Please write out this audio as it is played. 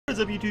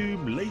up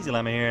YouTube?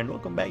 LazeeLlama here, and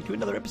welcome back to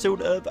another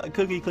episode of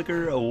Cookie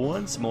Clicker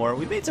once more.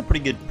 We made some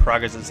pretty good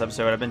progress in this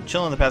episode. I've been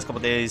chilling the past couple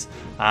days.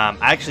 I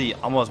actually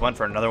almost went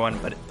for another one,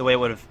 but the way it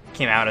would have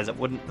came out is it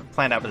wouldn't have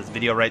planned out for this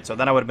video right, so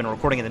then I would have been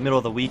recording in the middle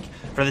of the week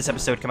for this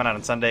episode coming out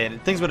on Sunday,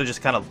 and things would have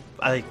just kind of,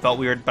 I think, felt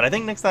weird, but I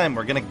think next time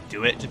we're going to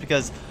do it, just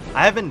because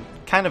I have been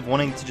kind of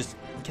wanting to just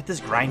get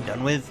this grind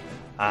done with.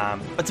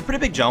 It's a pretty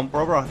big jump.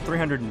 We're over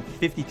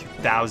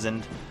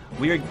 352,000.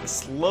 We are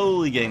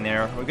slowly getting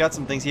there. We've got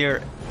some things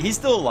here. He's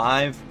still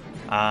alive.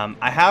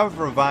 I have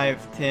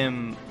revived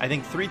him, I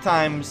think, 3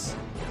 times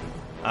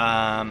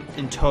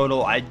in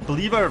total. I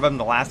believe I revived him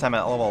the last time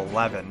at level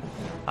 11.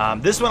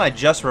 This one I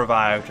just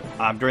revived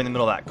during the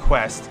middle of that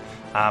quest,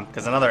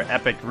 because another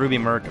epic Ruby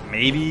Merc,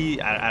 maybe,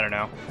 I don't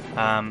know.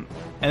 And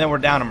then we're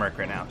down a Merc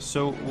right now.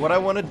 So what I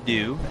want to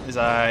do is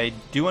I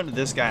do want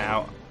this guy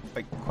out,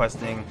 like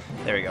questing.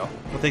 There we go.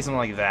 We'll take something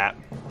like that.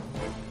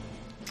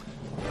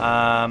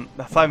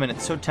 5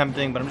 minutes, so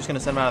tempting, but I'm just gonna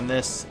send him out on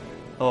this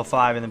level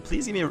 5, and then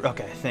please give me a,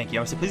 okay, thank you.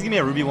 I was please give me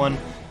a ruby one.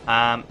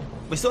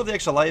 We still have the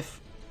extra life.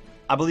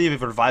 I believe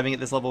if reviving at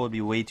this level would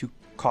be way too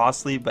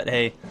costly, but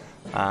hey,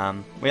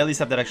 we at least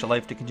have that extra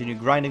life to continue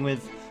grinding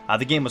with.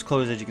 The game was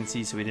closed, as you can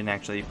see, so we didn't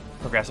actually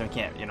progress, and we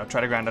can't, you know,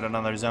 try to grind out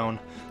another zone.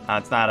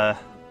 It's not a,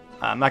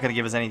 not gonna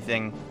give us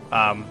anything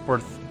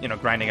worth, you know,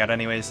 grinding out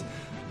anyways.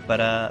 But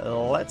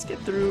let's get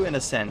through and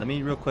ascend. Let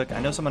me real quick. I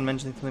know someone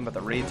mentioned something about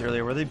the raids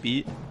earlier. Were they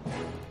beat?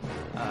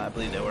 I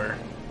believe they were.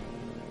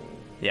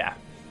 Yeah,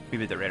 we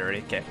beat the raid already.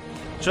 Okay.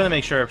 Just want to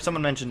make sure.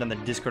 Someone mentioned on the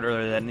Discord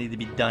earlier that it needed to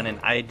be done, and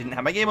I didn't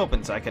have my game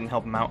open, so I couldn't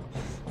help them out.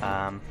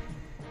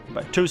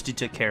 But Toasty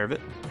took care of it.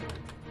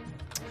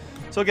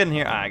 So get in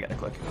here. I gotta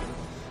click.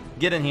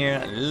 Get in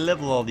here.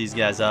 Level all these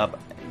guys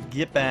up.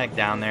 Get back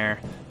down there.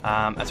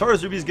 As far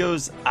as rubies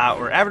goes,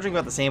 we're averaging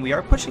about the same. We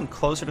are pushing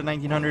closer to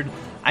 1900.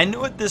 I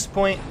know at this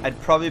point I'd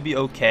probably be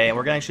okay, and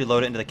we're gonna actually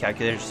load it into the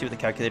calculator to see what the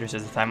calculator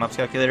says, the time-lapse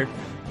calculator.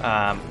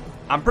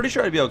 I'm pretty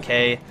sure I'd be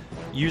okay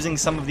using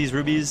some of these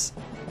rubies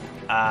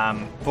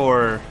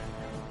for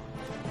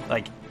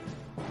like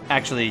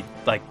actually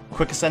like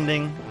quick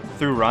ascending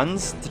through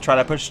runs to try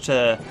to push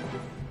to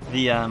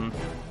the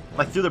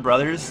like through the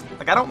brothers.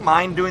 Like, I don't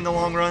mind doing the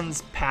long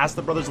runs past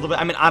the brothers a little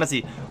bit. I mean,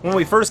 honestly, when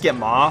we first get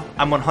Maw,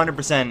 I'm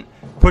 100%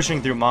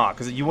 pushing through Maw,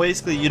 because you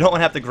don't want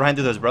to have to grind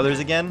through those brothers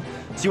again.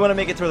 So you want to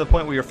make it to the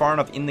point where you're far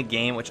enough in the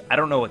game, which I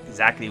don't know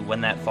exactly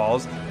when that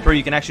falls, where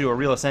you can actually do a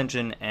real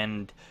ascension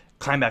and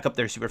climb back up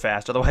there super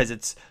fast. Otherwise,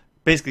 it's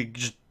basically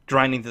just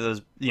grinding through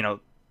those, you know,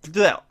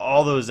 through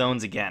all those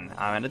zones again.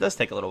 And it does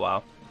take a little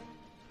while,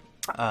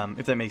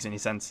 if that makes any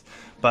sense.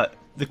 But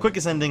the quick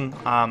ascending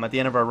at the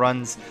end of our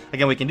runs,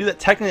 again, we can do that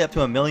technically up to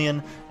 1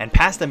 million, and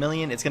past 1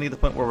 million, it's going to get to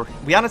the point where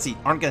we honestly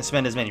aren't going to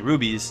spend as many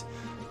rubies,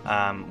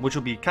 which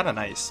will be kind of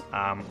nice.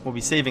 We'll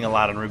be saving a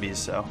lot on rubies,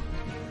 so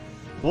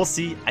we'll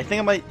see. I think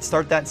I might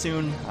start that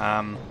soon,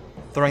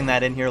 throwing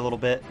that in here a little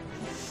bit.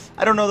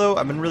 I don't know though.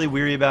 I've been really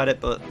weary about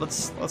it, but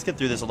let's get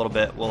through this a little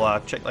bit. We'll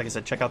check, like I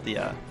said, check out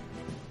the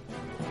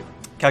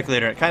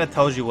calculator. It kind of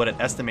tells you what it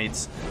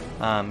estimates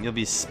you'll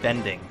be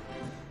spending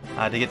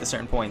to get to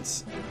certain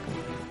points.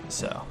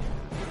 So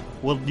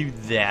we'll do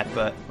that,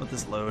 but let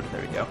this load.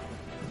 There we go.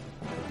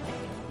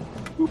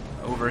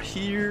 Over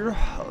here,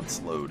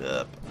 let's load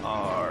up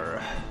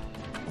our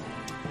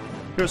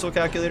Cursor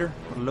calculator.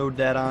 We'll load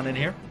that on in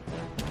here.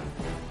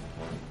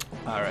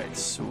 Alright,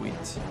 sweet.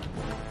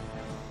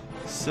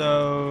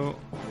 So,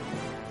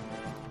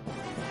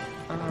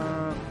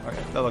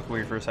 okay, that looked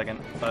weird for a second,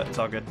 but it's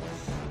all good.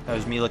 That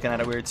was me looking at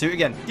it weird. So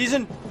again,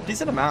 decent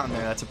amount in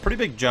there. That's a pretty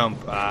big jump.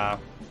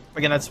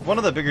 Again, that's one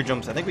of the bigger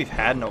jumps I think we've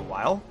had in a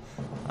while,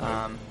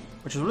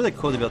 which is really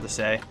cool to be able to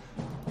say.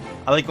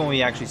 I like when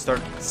we actually start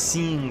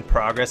seeing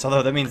progress,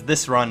 although that means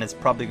this run is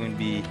probably going to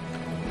be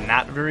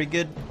not very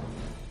good.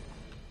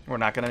 We're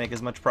not going to make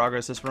as much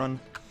progress this run.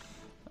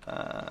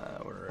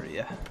 Where are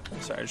you?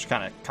 Sorry, I'm just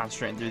kind of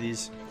concentrating through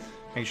these.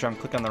 Make sure I'm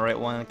clicking on the right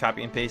one,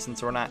 copy and pasting,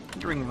 so we're not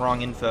entering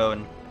wrong info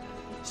and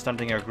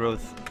stunting our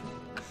growth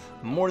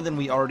more than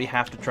we already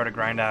have to try to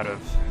grind out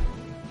of.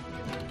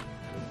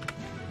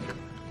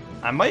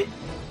 I might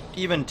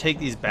even take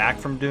these back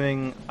from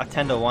doing a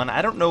 10-to-1.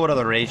 I don't know what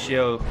other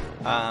ratio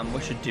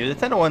we should do.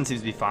 The 10-to-1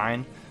 seems to be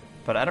fine,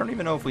 but I don't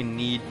even know if we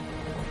need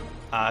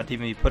to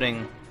even be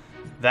putting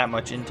that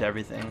much into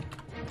everything.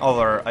 All of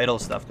our idle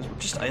stuff, because we're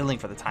just idling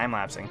for the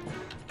time-lapsing.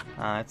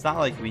 It's not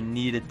like we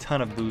need a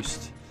ton of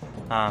boost.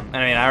 I mean,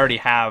 I already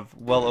have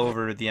well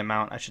over the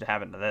amount I should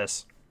have into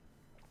this.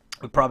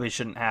 We probably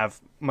shouldn't have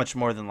much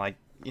more than, like,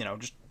 you know,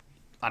 just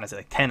honestly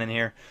like 10 in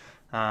here.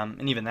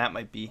 And even that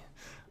might be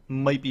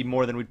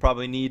more than we'd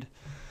probably need.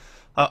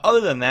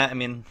 Other than that, I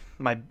mean,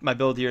 my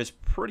build here is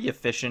pretty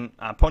efficient.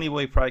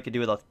 Ponyboy probably could do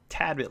with a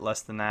tad bit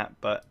less than that,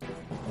 but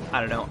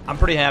I don't know. I'm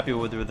pretty happy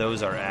with where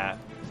those are at.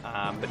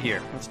 But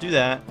here, let's do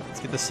that.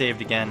 Let's get this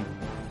saved again.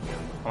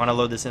 I want to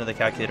load this into the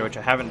calculator, which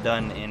I haven't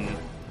done in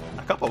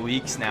a couple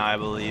weeks now, I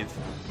believe.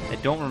 I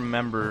don't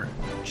remember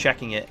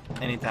checking it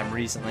anytime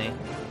recently.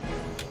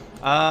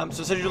 So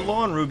since you're low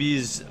on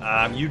rubies,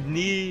 you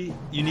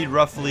need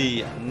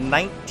roughly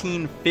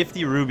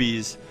 1950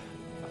 rubies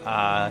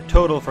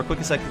total for quick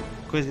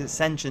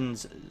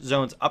ascensions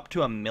zones up to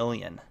 1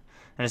 million,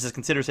 and it says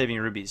consider saving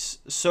your rubies.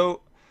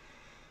 So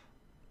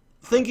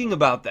thinking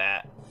about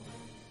that,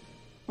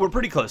 we're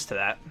pretty close to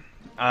that.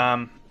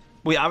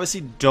 We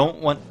obviously don't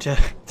want to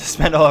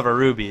spend all of our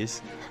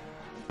rubies,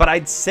 but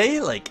I'd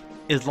say like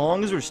as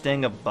long as we're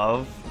staying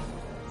above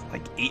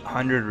like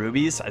 800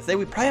 rubies, I'd say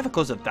we probably have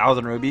close to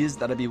 1,000 rubies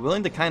that I'd be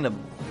willing to kind of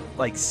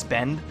like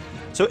spend.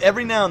 So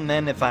every now and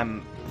then, if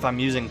I'm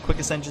using quick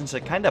ascensions to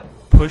kind of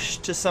push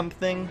to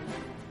something,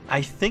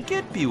 I think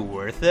it'd be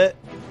worth it.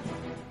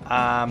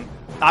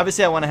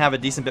 Obviously, I want to have a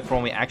decent bit for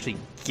when we actually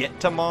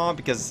get to Maw,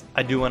 because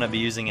I do want to be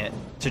using it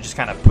to just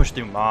kind of push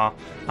through Maw,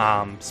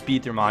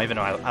 speed through Maw. Even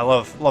though I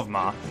love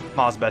Maw.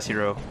 Maw's the best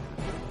hero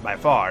by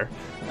far.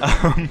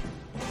 I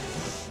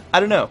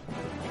don't know.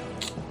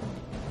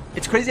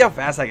 It's crazy how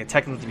fast I could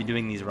technically be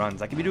doing these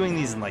runs. I could be doing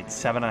these in like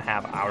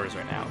 7.5 hours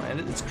right now, and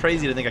it's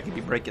crazy to think I could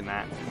be breaking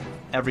that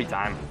every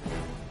time.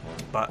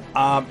 But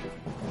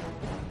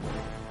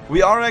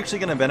we are actually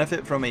going to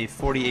benefit from a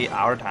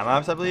 48-hour time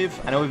lapse, I believe.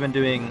 I know we've been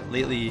doing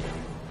lately.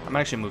 I'm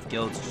actually move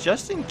guilds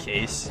just in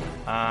case.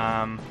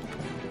 Might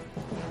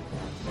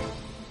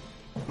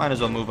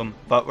as well move them.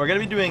 But we're going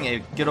to be doing a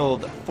good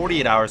old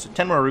 48 hours, so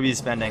 10 more rubies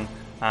spending.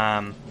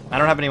 I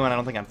don't have anyone, I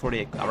don't think, on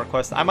 48-hour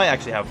quests. I might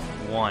actually have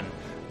one,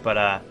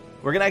 but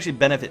we're going to actually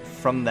benefit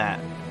from that,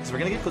 because we're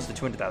going to get close to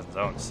 200,000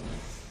 zones.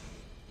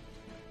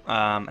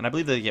 And I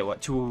believe they get,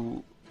 what,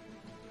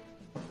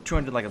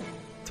 200, like a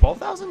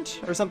 12,000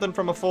 or something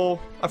from a full?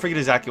 I forget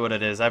exactly what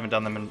it is. I haven't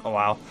done them in a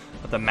while,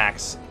 what the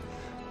max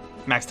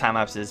time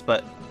lapse is,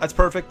 but that's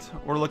perfect.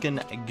 We're looking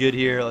good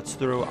here. Let's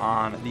throw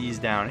on these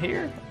down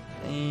here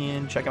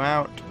and check them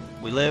out.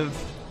 We live.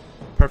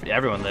 Perfect.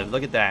 Everyone lived.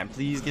 Look at that. And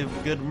please give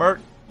a good Merc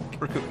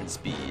recruitment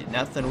speed.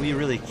 Nothing we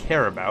really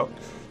care about,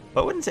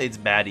 but I wouldn't say it's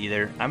bad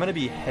either. I'm going to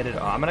be headed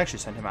on. I'm going to actually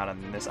send him out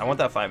on this. I want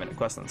that 5-minute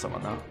quest on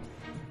someone, though.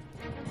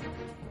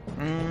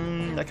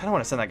 I kind of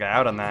want to send that guy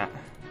out on that.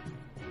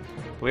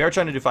 We are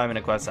trying to do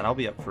 5-minute quests, and I'll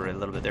be up for a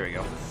little bit. There we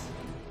go.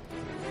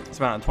 It's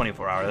about on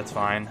 24-hour. That's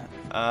fine.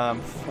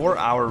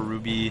 4-hour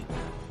ruby.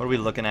 What are we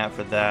looking at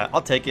for that?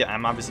 I'll take it.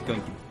 I'm obviously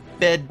going to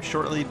bed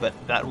shortly, but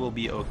that will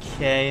be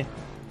okay.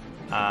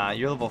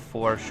 You're level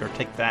 4. Sure,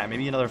 take that.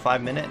 Maybe another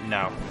 5-minute?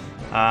 No.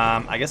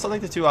 I guess I'll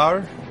take the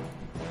 2-hour.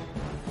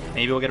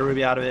 Maybe we'll get a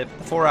ruby out of it.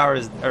 4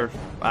 hours, or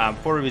 4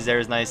 rubies there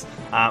is nice.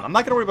 I'm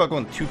not going to worry about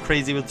going too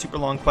crazy with super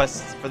long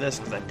quests for this,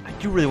 because I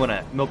do really want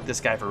to milk this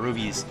guy for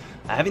rubies.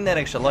 Having that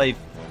extra life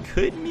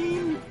could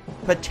mean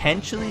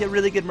potentially a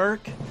really good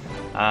Merc,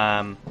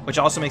 which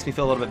also makes me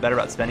feel a little bit better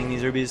about spending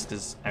these rubies,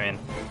 because, I mean,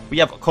 we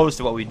have close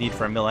to what we need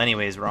for a mill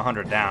anyways. We're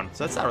 100 down,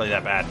 so that's not really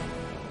that bad.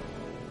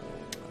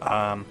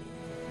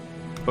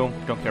 Boom,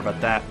 don't care about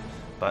that.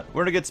 But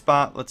we're in a good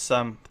spot. Let's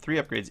 3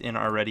 upgrades in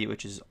already,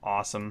 which is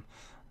awesome.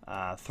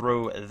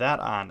 Throw that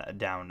on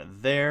down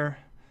there.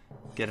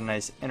 Get a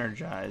nice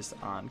energized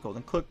on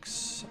Golden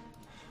Cooks.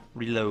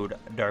 Reload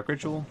Dark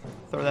Ritual.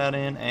 Throw that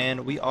in,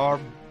 and we are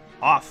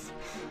off.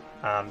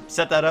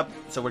 Set that up,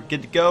 so we're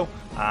good to go.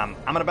 I'm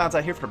going to bounce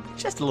out here for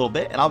just a little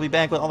bit, and I'll be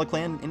back with all the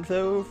clan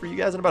info for you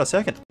guys in about a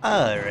second.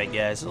 Alright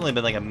guys, it's only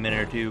been like a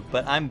minute or two,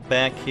 but I'm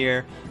back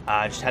here.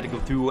 I just had to go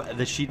through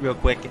the sheet real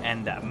quick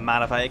and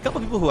modify a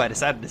couple people who I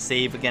decided to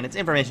save. Again, it's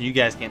information you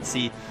guys can't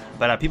see,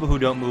 but people who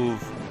don't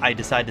move, I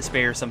decide to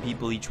spare some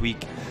people each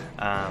week.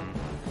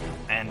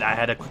 And I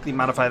had to quickly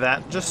modify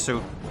that just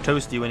so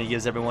Toasty, when he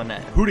gives everyone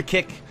who to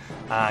kick,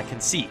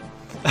 can see.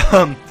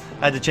 I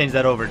had to change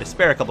that over to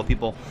spare a couple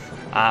people.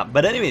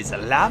 But anyways,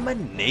 Llama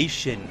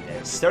Nation,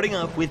 starting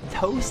off with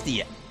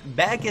Toasty,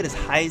 back at his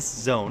highest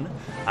zone.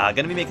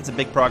 Gonna be making some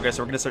big progress.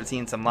 So we're gonna start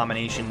seeing some Llama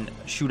Nation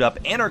shoot up,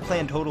 and our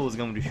clan total is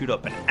going to shoot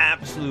up an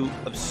absolute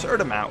absurd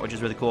amount, which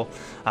is really cool.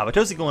 But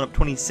Toasty going up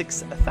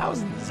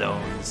 26,000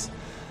 zones.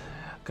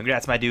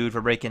 Congrats, my dude,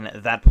 for breaking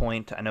that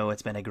point. I know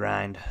it's been a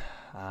grind.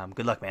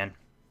 Good luck, man.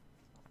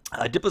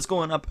 Diplet's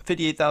going up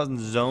 58,000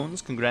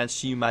 zones. Congrats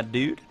to you, my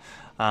dude.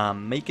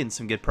 Making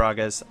some good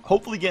progress.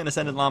 Hopefully getting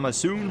Ascended Llama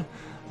soon.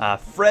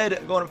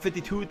 Fred going up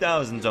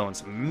 52,000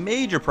 zones.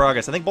 Major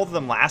progress. I think both of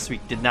them last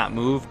week did not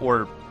move,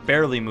 or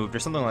barely moved, or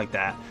something like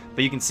that.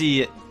 But you can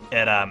see it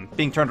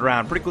being turned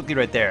around pretty quickly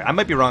right there. I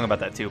might be wrong about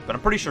that too, but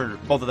I'm pretty sure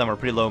both of them were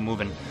pretty low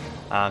moving.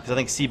 Because I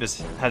think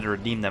Sebas had to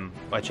redeem them,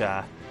 which...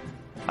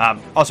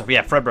 also,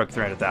 yeah, Fred broke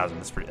 300,000.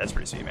 That's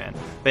pretty sweet, man.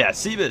 But yeah,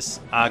 Sebas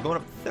going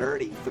up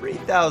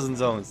 33,000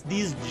 zones.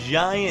 These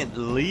giant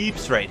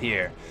leaps right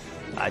here.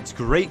 It's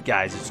great,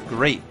 guys. It's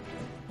great.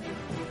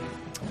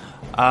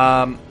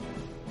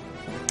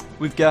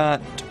 We've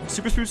got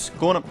Super Spruce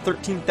going up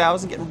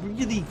 13,000, getting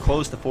really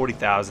close to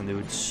 40,000,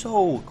 dude.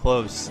 So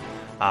close.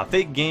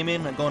 Fake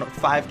Gaming going up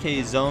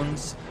 5K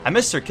zones. I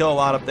missed Sir Kill a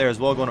lot up there as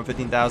well, going up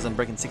 15,000,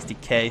 breaking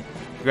 60K.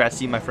 Congrats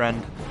to you, my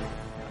friend.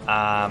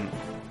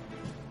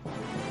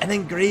 And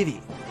then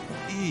Gravy.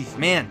 Eesh,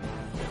 man,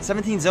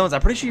 17 zones.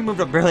 I'm pretty sure you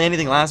moved up barely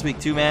anything last week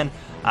too, man.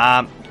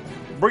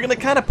 We're going to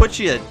kind of put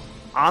you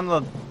on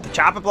the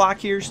chop a block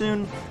here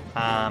soon.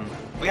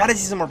 We gotta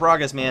see some more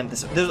progress, man.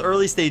 Those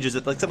early stages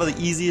at like some of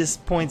the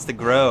easiest points to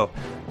grow,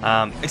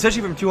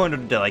 especially from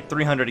 200 to like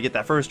 300 to get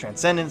that first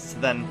transcendence to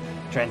then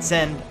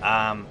transcend.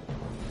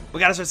 We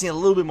gotta start seeing a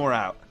little bit more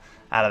out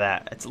of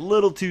that. It's a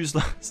little too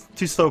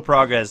slow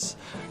progress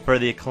for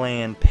the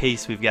clan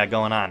pace we've got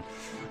going on.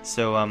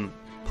 So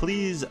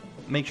please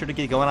make sure to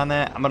get going on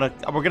that.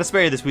 We're gonna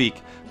spare you this week,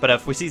 but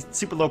if we see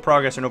super low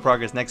progress or no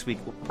progress next week,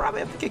 we'll probably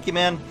have to kick you,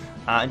 man.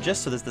 And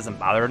just so this doesn't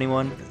bother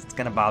anyone, because it's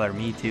gonna bother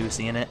me too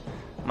seeing it,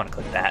 I'm gonna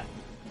click that.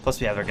 Plus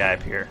we have our guy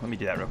up here. Let me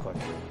do that real quick.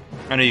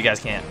 I know you guys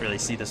can't really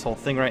see this whole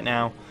thing right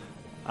now.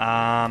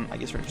 I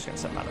guess we're just gonna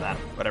set him out of that.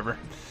 Whatever.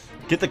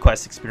 Get the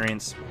quest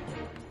experience.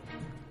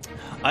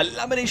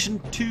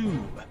 Elimination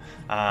 2.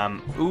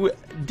 Who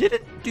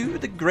didn't do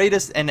the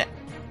greatest, and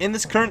in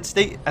this current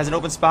state as an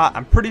open spot,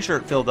 I'm pretty sure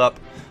it filled up.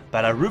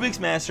 But Rubik's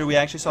Master, we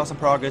actually saw some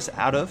progress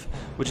out of,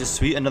 which is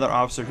sweet. Another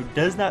officer who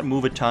does not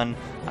move a ton.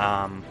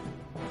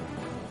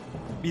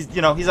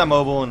 He's on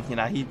mobile, and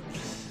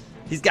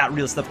he's got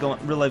real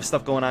life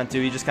stuff going on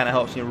too. He just kind of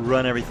helps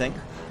run everything.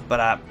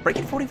 But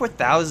breaking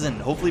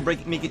 44,000, hopefully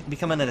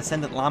becoming an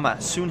Ascendant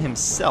Llama soon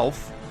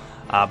himself.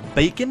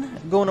 Bacon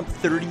going up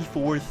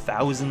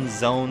 34,000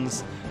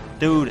 zones.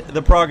 Dude,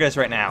 the progress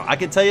right now. I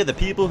can tell you the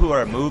people who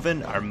are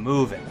moving are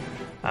moving.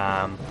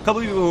 A couple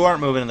of people who aren't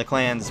moving in the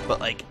clans, but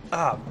like,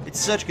 it's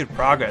such good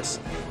progress.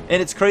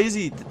 And it's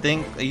crazy to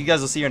think, like, you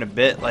guys will see here in a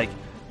bit, like,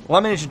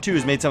 Elimination 2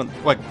 has made some,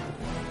 like,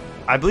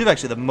 I believe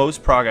actually the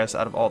most progress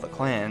out of all the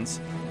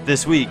clans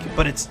this week,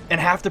 but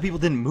and half the people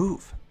didn't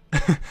move.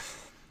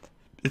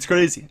 It's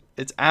crazy.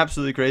 It's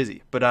absolutely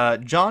crazy.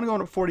 But John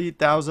going up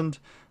 48,000,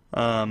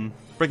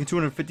 breaking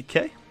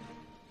 250k.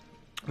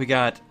 We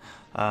got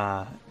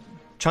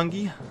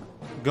Chungy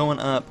going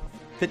up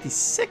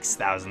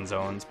 56,000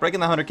 zones, breaking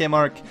the 100k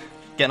mark,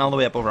 getting all the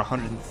way up over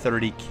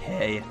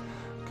 130k.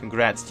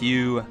 Congrats to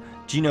you.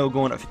 Gino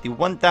going up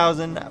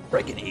 51,000,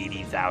 breaking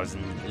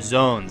 80,000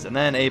 zones. And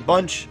then a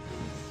bunch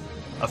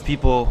of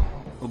people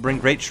who bring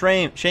great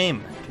shame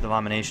to the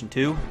Elimination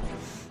 2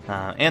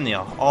 and the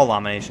all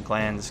Elimination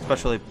clans,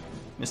 especially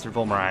Mr.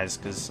 VullMeRize,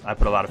 because I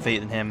put a lot of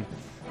faith in him,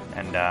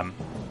 and I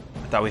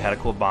thought we had a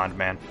cool bond,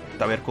 man. I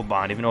thought we had a cool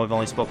bond, even though we've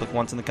only spoke like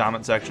once in the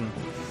comment section.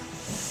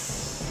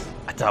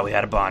 I thought we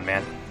had a bond,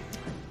 man.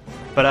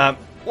 But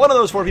one of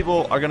those 4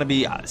 people are going to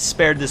be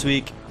spared this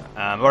week.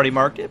 I've already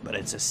marked it, but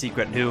it's a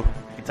secret who.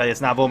 I can tell you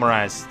it's not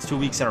VullMeRize. It's 2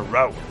 weeks in a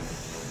row.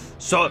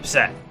 So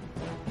upset.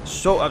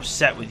 So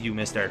upset with you,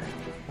 mister.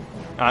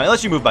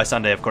 Unless you move by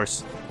Sunday, of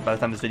course. By the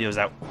time this video is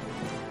out.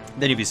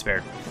 Then you'll be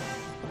spared.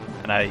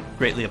 And I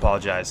greatly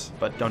apologize,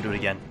 but don't do it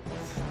again.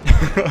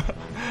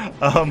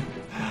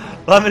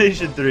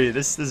 Elimination 3,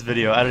 this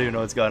video, I don't even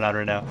know what's going on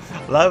right now.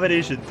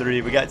 Elimination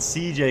 3, we got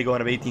CJ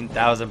going up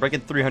 18,000,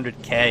 breaking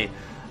 300k.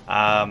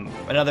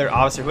 Another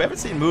officer who I haven't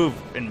seen move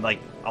in like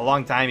a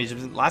long time. He's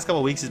just, last couple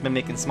of weeks he's been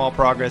making small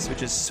progress,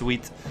 which is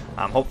sweet.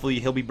 Hopefully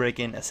he'll be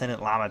breaking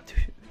Ascendant Llama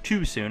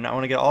too soon. I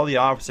want to get all the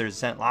officers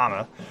Ascendant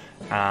Llama.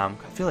 I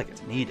feel like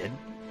it's needed.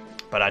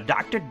 But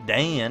Dr.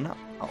 Dan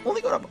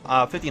only going up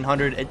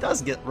 1,500. It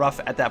does get rough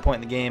at that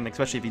point in the game,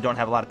 especially if you don't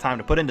have a lot of time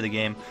to put into the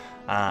game.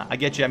 I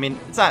get you. I mean,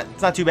 it's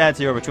not too bad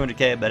to over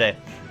 200k, but hey,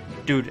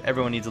 dude,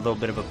 everyone needs a little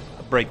bit of a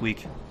break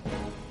week.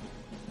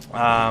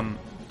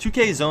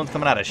 2k zones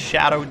coming out of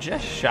Shadow,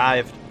 just shy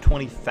of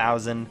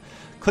 20,000.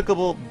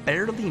 Clickable,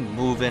 barely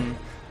moving.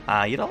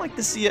 You don't like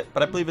to see it,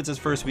 but I believe it's his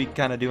first week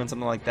kind of doing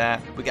something like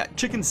that. We got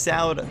Chicken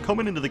Salad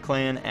coming into the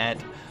clan at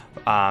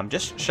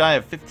just shy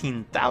of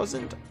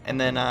 15,000. And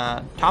then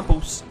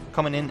Tampos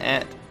coming in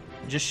at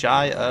just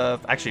shy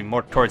of, actually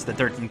more towards the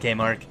 13k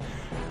mark.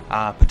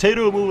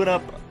 Potato moving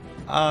up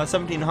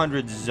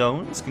 1,700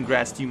 zones.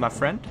 Congrats to you, my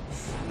friend.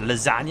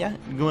 Lasagna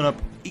going up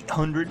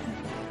 800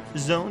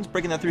 zones,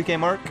 breaking that 3k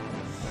mark.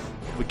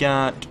 We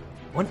got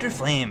Winter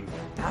Flame.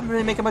 Not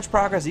really making much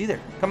progress either.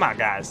 Come on,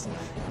 guys.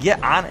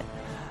 Get on it.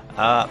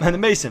 And the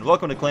Mason,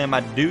 welcome to clan,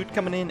 my dude,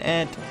 coming in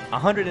at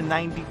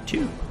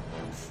 192.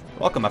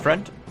 Welcome, my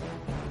friend.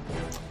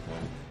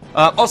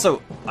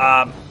 Also,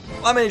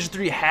 Elimination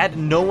 3 had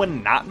no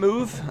one not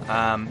move.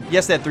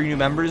 Yes, they had 3 new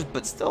members,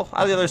 but still,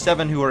 out of the other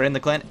 7 who were in the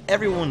clan,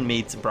 everyone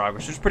made some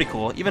progress, which is pretty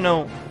cool. Even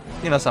though,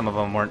 some of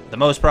them weren't the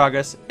most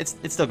progress, it's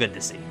still good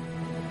to see.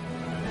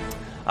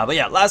 But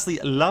yeah, lastly,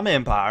 Llama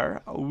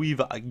Empire,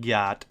 we've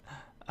got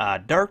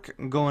Dark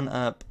going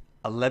up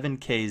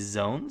 11k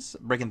zones,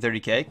 breaking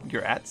 30k.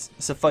 Congrats.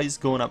 Suffice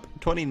going up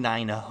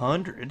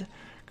 2,900.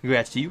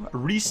 Congrats to you.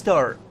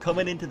 Restart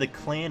coming into the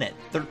clan at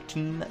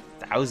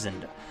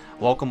 13,000.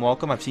 Welcome,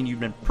 welcome. I've seen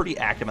you've been pretty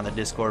active on the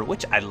Discord,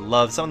 which I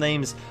love. Some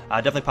names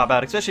definitely pop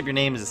out, especially if your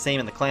name is the same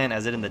in the clan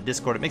as it in the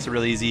Discord. It makes it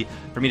really easy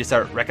for me to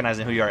start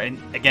recognizing who you are. And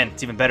again,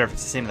 it's even better if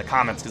it's the same in the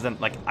comments, because then,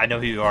 like, I know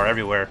who you are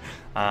everywhere,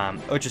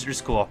 which is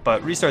just cool.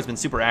 But Restart's been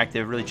super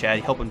active, really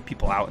chatty, helping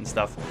people out and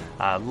stuff.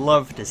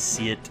 Love to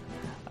see it.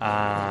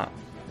 Kaya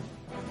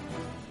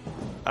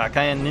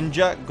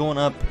Ninja going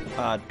up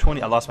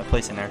 20. I lost my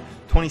place in there.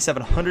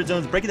 2,700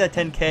 zones, breaking that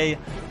 10k.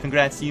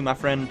 Congrats to you, my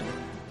friend.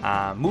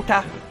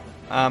 Muta.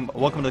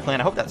 Welcome to the clan.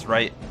 I hope that's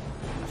right.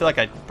 I feel like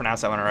I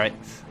pronounced that one all right.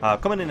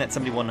 Coming in at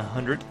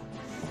 7,100.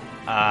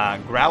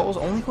 Growls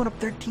only going up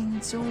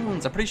 13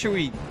 zones. I'm pretty sure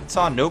we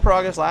saw no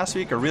progress last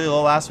week, or really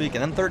low last week,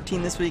 and then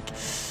 13 this week.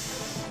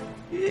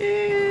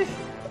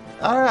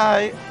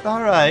 Alright.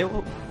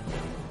 Well,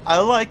 I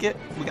like it.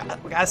 We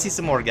gotta see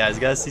some more, guys.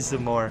 Gotta see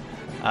some more.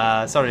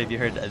 Sorry if you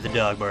heard the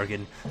dog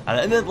barking.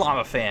 And then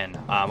Llama Phan.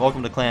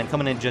 Welcome to clan.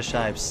 Coming in just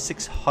shy of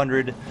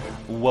 600.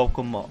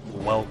 Welcome.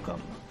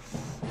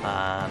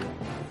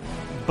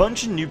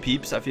 Bunch of new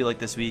peeps, I feel like,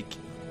 this week.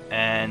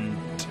 And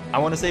I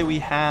want to say we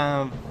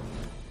have...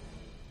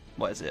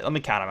 What is it? Let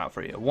me count them out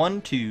for you.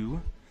 1, 2,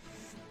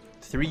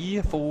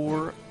 3,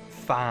 4,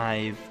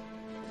 5.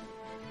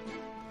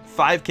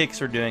 5 kicks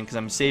we're doing because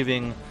I'm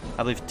saving, I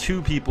believe,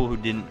 2 people who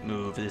didn't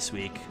move this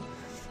week.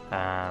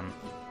 I'm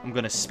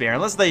gonna spare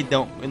unless they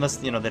don't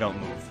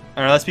move,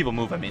 or unless people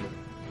move. I mean,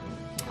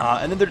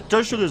 and then there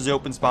does show there's an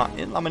open spot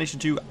in Lamination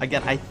 2.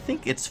 Again, I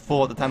think it's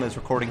full at the time of this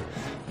recording,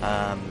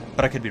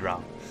 but I could be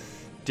wrong.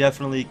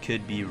 Definitely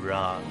could be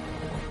wrong.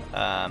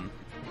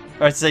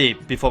 Or I'd say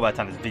before, by the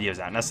time this video's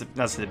out, not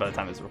necessarily by the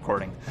time it's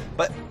recording.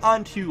 But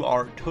on to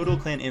our total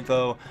clan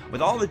info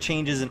with all the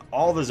changes and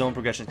all the zone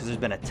progressions, because there's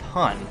been a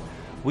ton.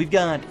 We've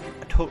got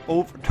a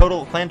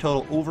total clan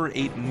total over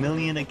 8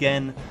 million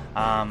again,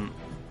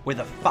 with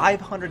a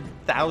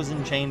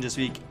 500,000 change this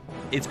week.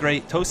 It's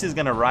great. Toasty is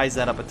going to rise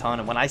that up a ton,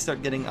 and when I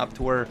start getting up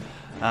to where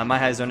my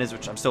high zone is,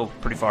 which I'm still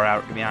pretty far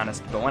out, to be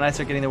honest, but when I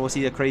start getting there, we'll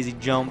see a crazy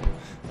jump.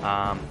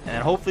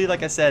 And hopefully,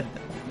 like I said,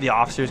 the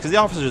officers, because the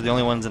officers are the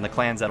only ones in the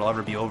clans that'll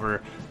ever be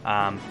over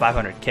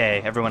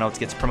 500k. Everyone else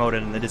gets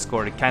promoted in the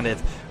Discord and kind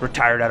of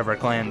retired out of our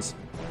clans.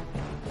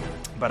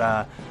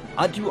 But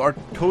onto our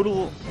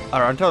total,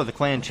 or onto the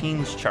clan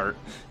change chart,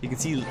 you can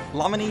see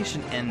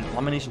Lamination and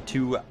Lamination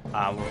 2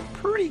 were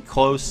pretty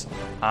close.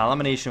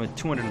 Lamination with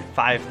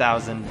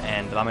 205,000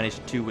 and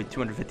Lamination 2 with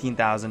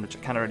 215,000, which I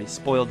kind of already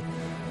spoiled.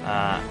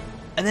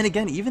 And then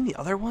again, even the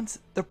other ones,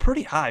 they're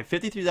pretty high.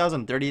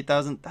 53,000,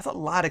 38,000. That's a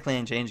lot of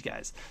clan change,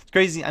 guys. It's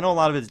crazy. I know a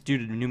lot of it's due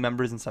to new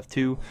members and stuff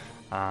too.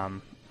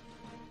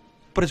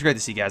 But it's great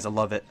to see, guys. I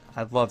love it.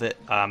 I love it.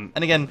 And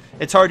again,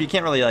 it's hard. You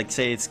can't really like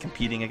say it's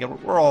competing.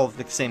 Again, we're all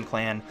the same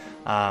clan,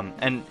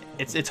 and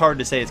it's hard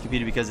to say it's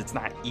competing because it's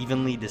not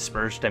evenly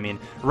dispersed. I mean,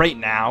 right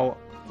now,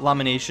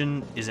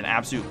 Lamination is an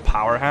absolute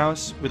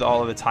powerhouse with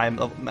all of its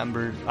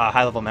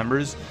high-level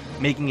members,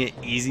 making it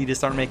easy to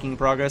start making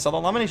progress.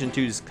 Although Lamination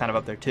 2 is kind of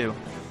up there too.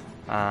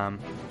 But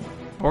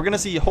we're gonna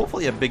see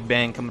hopefully a big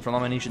bang coming from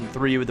Lamination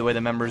 3 with the way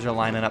the members are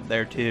lining up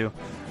there too.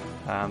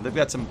 They've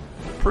got some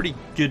pretty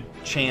good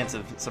chance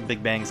of some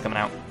big bangs coming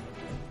out.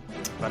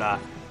 But I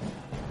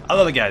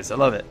love it, guys. I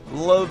love it.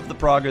 Love the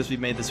progress we've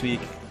made this week.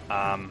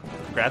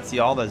 Congrats to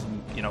y'all that's,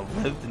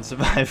 lived and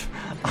survived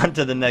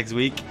onto the next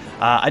week.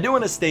 I do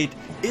want to state,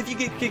 if you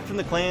get kicked from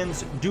the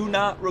clans, do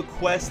not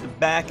request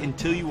back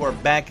until you are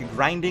back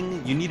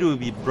grinding. You need to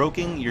be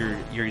broken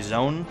your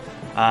zone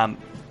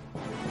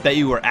that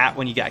you were at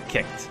when you got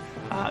kicked.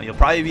 You'll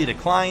probably be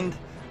declined.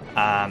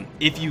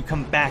 If you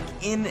come back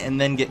in and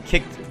then get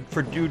kicked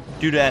for due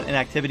to that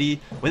inactivity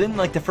within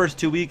like the first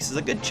 2 weeks, there's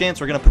a good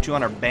chance we're going to put you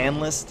on our ban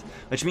list,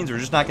 which means we're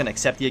just not going to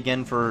accept you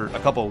again for a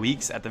couple of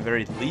weeks at the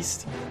very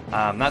least.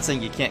 I'm not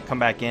saying you can't come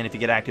back in if you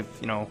get active,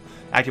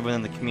 active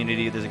within the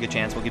community. There's a good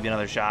chance we'll give you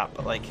another shot,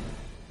 but like,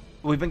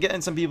 we've been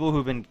getting some people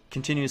who've been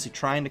continuously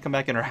trying to come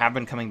back in or have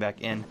been coming back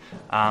in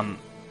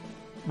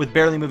with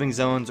barely moving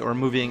zones or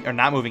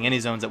not moving any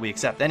zones that we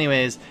accept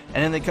anyways,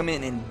 and then they come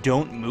in and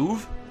don't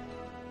move.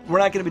 We're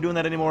not going to be doing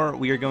that anymore.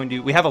 We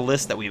have a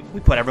list that we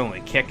put everyone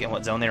we kick and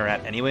what zone they were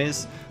at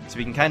anyways, so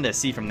we can kind of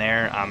see from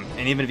there.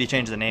 And even if you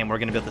change the name, we're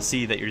going to be able to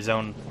see that your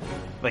zone,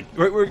 like,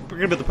 we're going to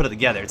be able to put it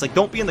together. It's like,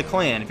 don't be in the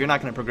clan if you're not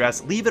going to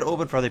progress. Leave it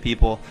open for other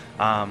people.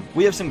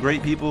 We have some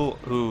great people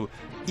who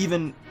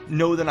even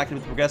know they're not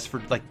going to progress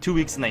for like 2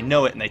 weeks, and they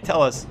know it, and they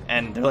tell us,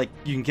 and they're like,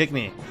 you can kick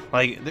me.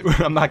 Like,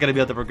 I'm not going to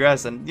be able to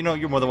progress, and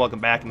you're more than welcome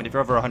back. I mean, if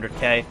you're over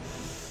 100k,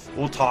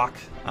 we'll talk.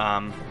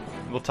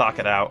 We'll talk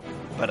it out,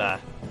 but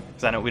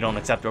I know we don't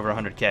accept over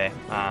 100k,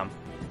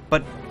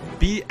 but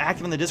be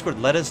active in the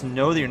Discord. Let us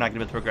know that you're not going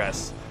to be able to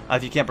progress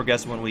if you can't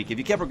progress 1 week. If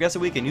you can't progress a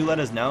week and you let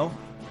us know,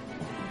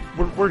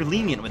 we're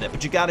lenient with it,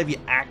 but you got to be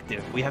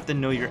active. We have to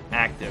know you're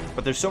active.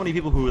 But there's so many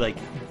people who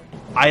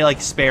I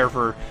spare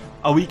for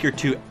a week or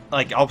two,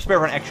 I'll spare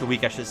for an extra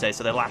week, I should say,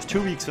 so they last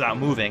 2 weeks without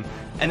moving,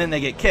 and then they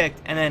get kicked,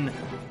 and then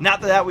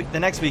not that week, the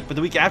next week, but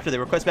the week after, they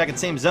request back in the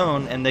same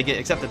zone, and they get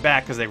accepted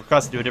back because they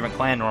requested to a different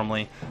clan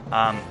normally.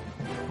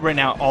 Right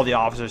now, all the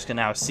officers can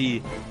now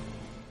see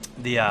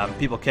the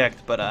people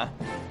kicked, but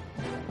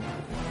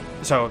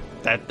so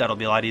that'll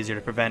be a lot easier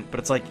to prevent. But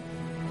it's like,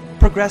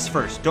 progress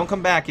first. Don't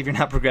come back if you're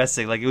not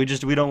progressing. Like, we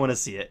don't want to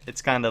see it.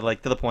 It's kind of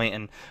like to the point,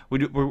 and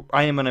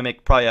I am gonna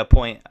make probably a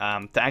point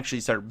to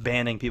actually start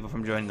banning people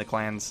from joining the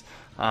clans,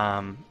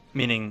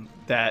 meaning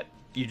that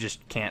you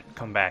just can't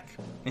come back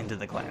into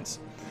the clans,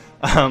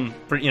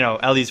 for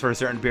at least for a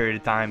certain period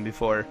of time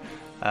before.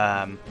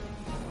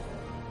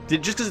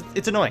 just because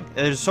it's annoying.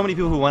 There's so many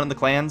people who want in the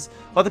clans.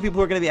 A lot of people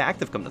who are going to be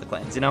active come to the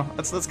clans, you know?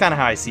 That's kind of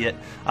how I see it.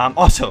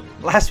 Also,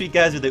 last week,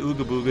 guys, with the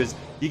Ooga Boogas,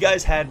 you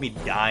guys had me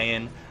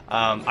dying.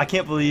 I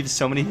can't believe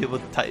so many people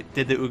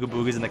did the Ooga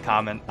Boogas in the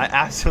comment. I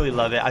absolutely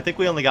love it. I think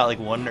we only got like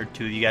 1 or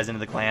 2 of you guys into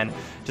the clan,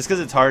 just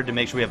because it's hard to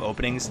make sure we have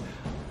openings.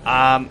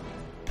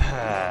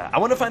 I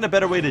want to find a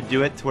better way to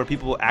do it to where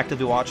people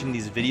actively watching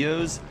these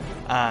videos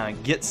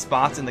get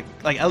spots in the,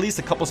 like, at least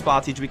a couple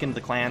spots each week into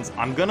the clans.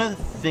 I'm gonna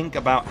think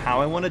about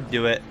how I want to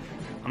do it.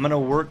 I'm gonna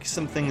work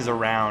some things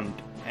around,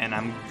 and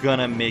I'm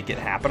gonna make it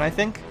happen, I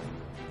think.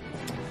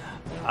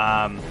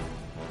 I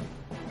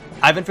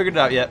haven't figured it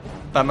out yet,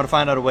 but I'm gonna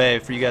find out a way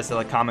for you guys to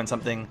like comment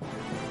something,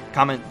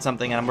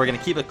 and we're gonna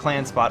keep a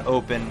clan spot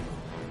open.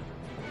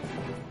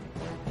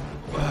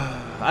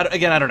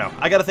 Again, I don't know.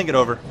 I gotta think it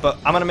over, but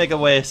I'm gonna make a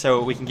way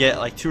so we can get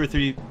like 2 or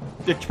 3,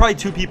 probably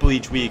 2 people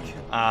each week.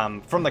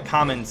 From the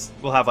comments,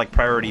 we'll have like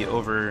priority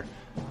over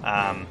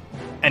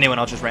anyone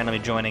else just randomly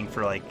joining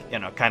for, like, you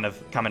know, kind of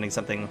commenting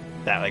something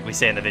that like we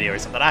say in the video or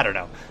something. I don't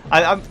know.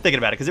 I'm thinking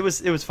about it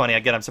because it was funny.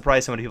 Again, I'm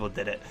surprised so many people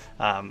did it.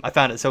 I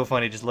found it so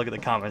funny. Just look at the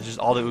comments, just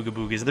all the Ooga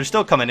Boogies. They're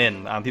still coming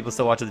in. People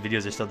still watching the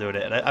videos. They're still doing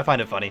it. And I find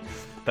it funny.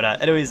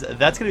 But anyways,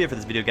 that's gonna be it for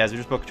this video, guys. We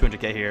just broke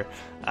 200K here.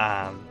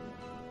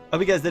 Hope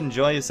you guys did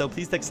enjoy, so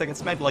please take a second,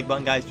 smack the like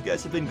button, guys. You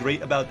guys have been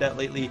great about that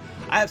lately.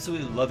 I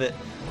absolutely love it.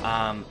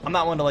 I'm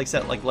not one to like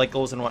set like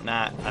goals and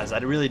whatnot, as I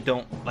really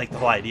don't like the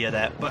whole idea of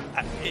that, but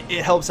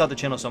it helps out the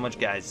channel so much,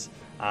 guys.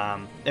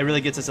 It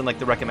really gets us in like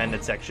the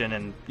recommended section,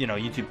 and you know,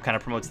 YouTube kind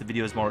of promotes the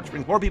videos more, which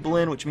brings more people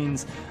in, which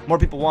means more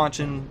people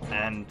watching,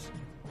 and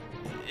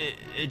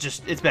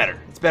it's better.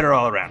 It's better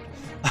all around.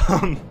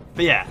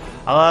 But yeah,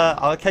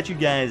 I'll catch you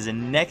guys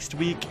next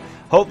week.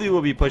 Hopefully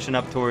we'll be pushing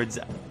up towards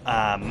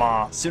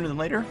Ma sooner than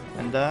later,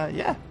 and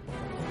yeah,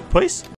 peace.